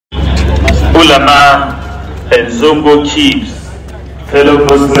ulama and Zongo chiefs, fellow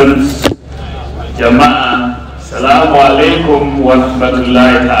Muslims, Jama'a, Salamu alaikum wa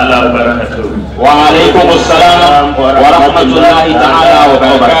rahmatullahi ta'ala wa barakatuh. Wa alaikum assalam wa rahmatullahi ta'ala wa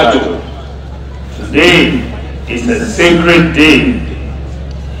barakatuh. Today is a sacred day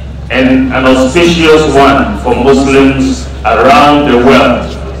and an auspicious one for Muslims around the world,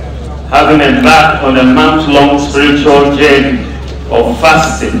 having embarked on a month-long spiritual journey of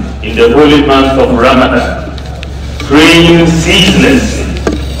fasting in the holy month of Ramadan, praying ceaselessly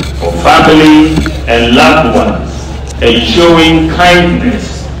for family and loved ones, and showing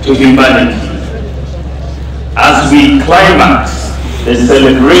kindness to humanity. As we climax the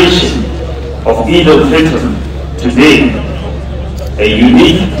celebration of Eid al-Fitr today, a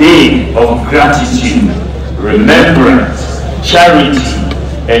unique day of gratitude, remembrance, charity,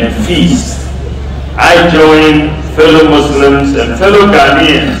 and feast, I join fellow Muslims and fellow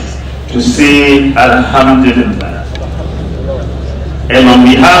Ghanaians to say Alhamdulillah. And on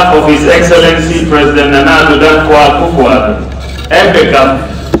behalf of His Excellency President Nana Akufo-Addo and the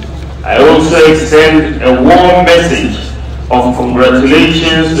government, I also extend a warm message of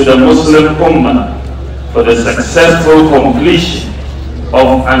congratulations to the Muslim Ummah for the successful completion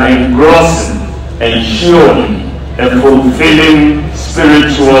of an engrossing and surely a fulfilling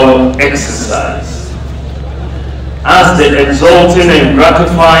spiritual exercise. As the exalting and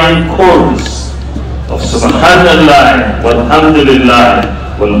gratifying chorus of Subhanallah,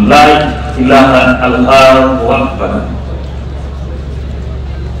 Walhamdulillah, Wallah ilaha Allahu Akbar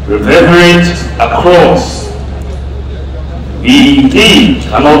reverberate across, we indeed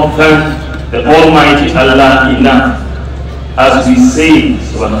cannot thank the Almighty Allah enough as we say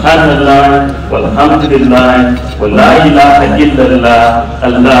Subhanallah, Walhamdulillah, Wallah ilaha illallah,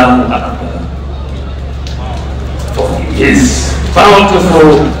 Allahu Akbar. His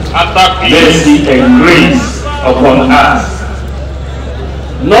bountiful mercy and grace upon us.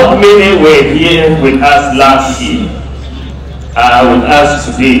 Not many were here with us last year, are with us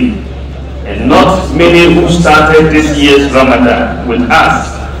today, and not many who started this year's Ramadan with us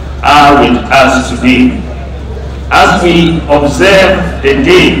are with us today. As we observe the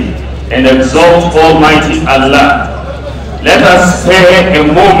day and exalt Almighty Allah, let us spare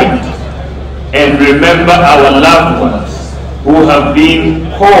a moment and remember our loved ones who have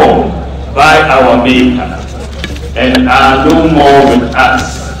been called by our Maker and are no more with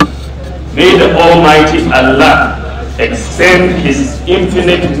us. May the Almighty Allah extend His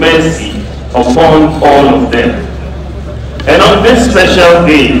infinite mercy upon all of them. And on this special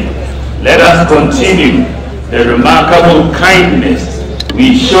day, let us continue the remarkable kindness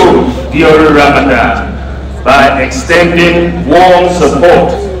we showed during Ramadan by extending warm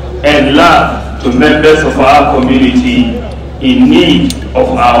support and love to members of our community in need of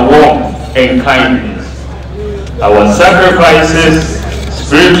our warmth and kindness. Our sacrifices,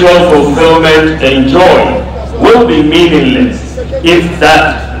 spiritual fulfillment, and joy will be meaningless if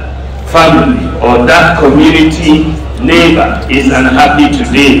that family or that community neighbor is unhappy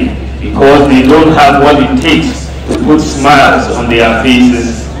today because they don't have what it takes to put smiles on their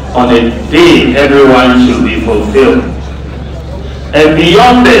faces on a day everyone should be fulfilled. And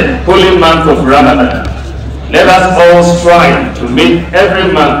beyond the holy month of Ramadan, let us all strive to make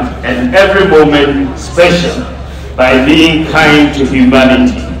every month and every moment special by being kind to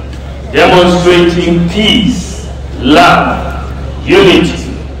humanity, demonstrating peace, love,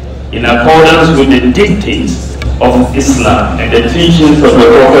 unity in accordance with the dictates of Islam and the teachings of the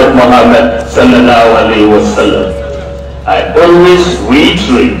Prophet Muhammad sallallahu alaihi wasallam. I always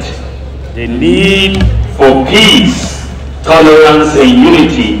reiterate the need for peace, tolerance, and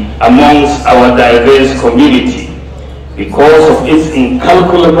unity amongst our diverse community because of its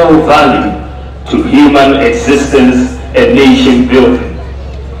incalculable value to human existence and nation building.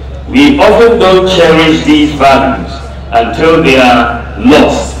 We often don't cherish these values until they are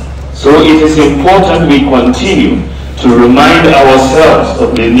lost, so it is important we continue to remind ourselves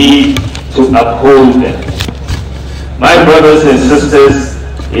of the need to uphold them. My brothers and sisters,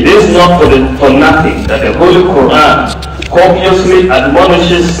 it is not for nothing that the Holy Quran copiously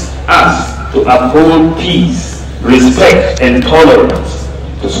admonishes us to uphold peace, respect, and tolerance,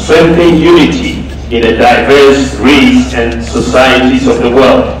 to strengthen unity in the diverse race and societies of the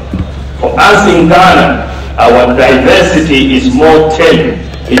world. For us in Ghana, our diversity is more telling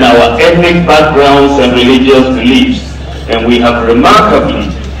in our ethnic backgrounds and religious beliefs, and we have remarkably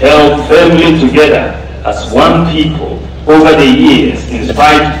held firmly together as one people over the years in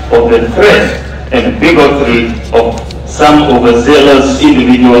spite of the threat and bigotry of some overzealous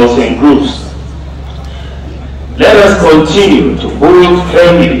individuals and groups. Let us continue to hold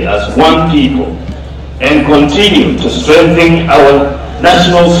firmly as one people and continue to strengthen our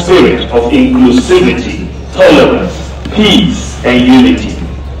national spirit of inclusivity, tolerance, peace, and unity.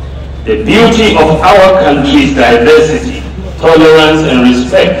 The beauty of our country's diversity, tolerance, and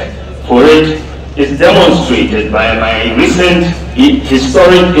respect for it is demonstrated by my recent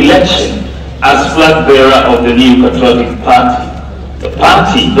historic election as flag bearer of the New Patriotic Party, the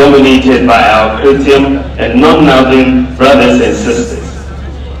party dominated by our Christian and non-Northern brothers and sisters.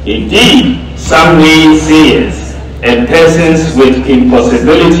 Indeed, some naysayers and persons with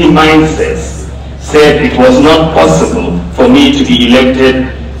impossibility mindsets said it was not possible for me to be elected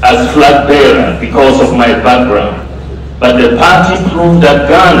as flag bearer because of my background. But the party proved that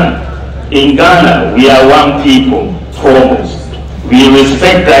in Ghana, we are one people foremost. We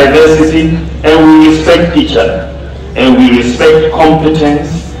respect diversity and we respect each other. And we respect competence,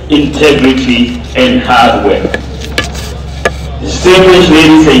 integrity, and hard work. Distinguished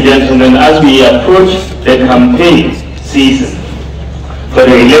ladies and gentlemen, as we approach the campaign season for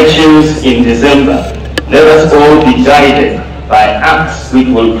the elections in December, let us all be guided by acts which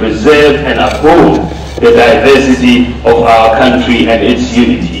will preserve and uphold the diversity of our country and its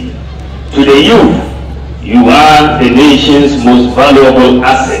unity. To the youth, you are the nation's most valuable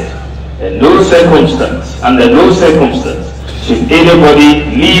asset, and under no circumstance should anybody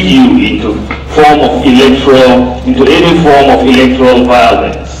lead you into any form of electoral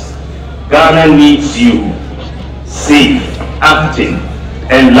violence. Ghana needs you, safe, active,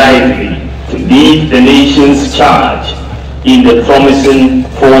 and lively, to lead the nation's charge in the promising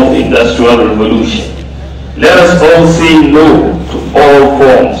fourth industrial revolution. Let us all say no to all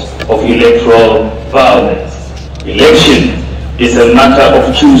forms of electoral violence. Election is a matter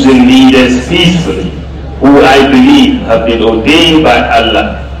of choosing leaders peacefully, who I believe have been ordained by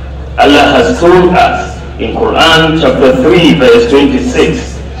Allah. Allah has told us in Quran chapter 3 verse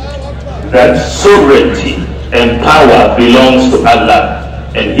 26 that sovereignty and power belongs to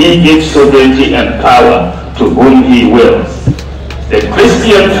Allah, and He gives sovereignty and power to whom He wills. The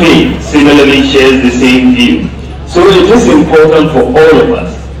Christian faith similarly shares the same view. So it is important for all of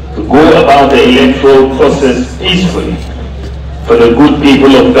us to go about the electoral process peacefully, for the good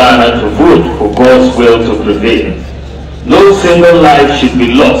people of Ghana to vote for God's will to prevail. No single life should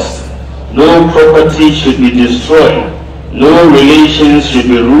be lost, no property should be destroyed, no relations should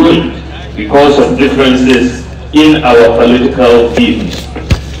be ruined because of differences in our political views.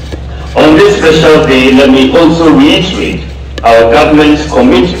 On this special day, let me also reiterate our government's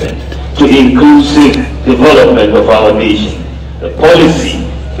commitment to inclusive development of our nation, the policy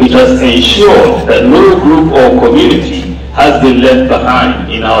which has ensured that no group or community has been left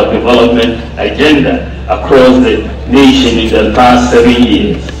behind in our development agenda across the nation in the past 7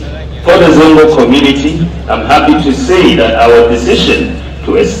 years. For the Zongo community, I'm happy to say that our decision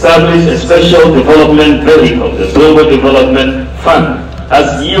to establish a special development vehicle, the Zongo Development Fund,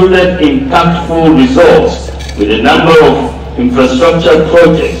 has yielded impactful results with a number of infrastructure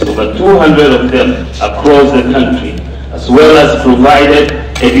projects, over 200 of them across the country, as well as provided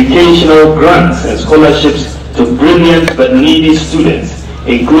educational grants and scholarships to brilliant but needy students,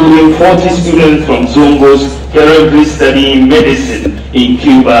 including 40 students from Zongos currently studying medicine in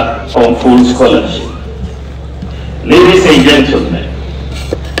Cuba on full scholarship. Ladies and gentlemen,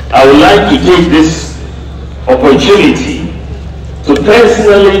 I would like to take this opportunity to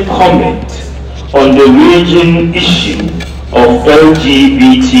personally comment on the raging issue of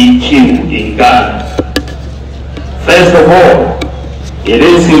LGBTQ in Ghana. First of all, it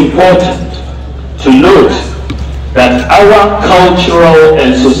is important to note that our cultural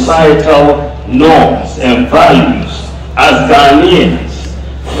and societal norms and values as Ghanaians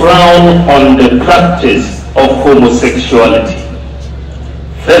frown on the practice of homosexuality.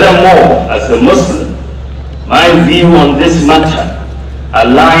 Furthermore, as a Muslim, my view on this matter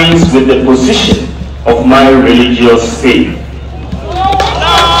aligns with the position of my religious faith.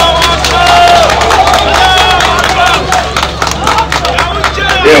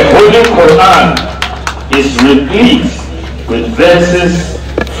 The Holy Quran is replete with verses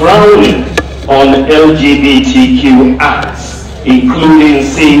frowning on LGBTQ acts, including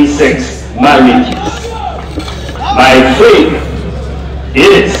same-sex marriages. My faith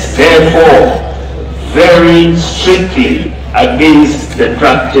is therefore very strictly against the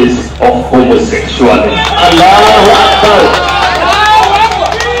practice of homosexuality. Allahu Akbar.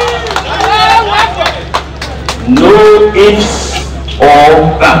 No ifs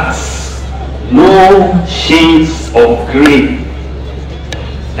or buts, no shades of grey.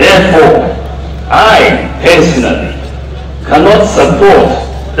 Therefore, I personally cannot support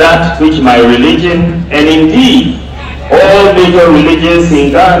that which my religion And indeed, all major religions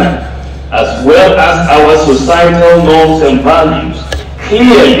in Ghana, as well as our societal norms and values,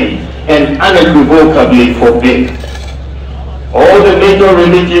 clearly and unequivocally forbid. All the major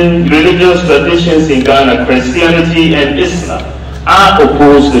religious traditions in Ghana, Christianity and Islam, are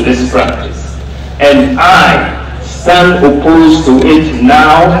opposed to this practice. And I stand opposed to it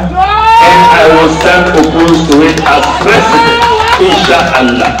now, and I will stand opposed to it as president,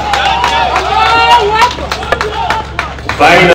 inshallah. Finally,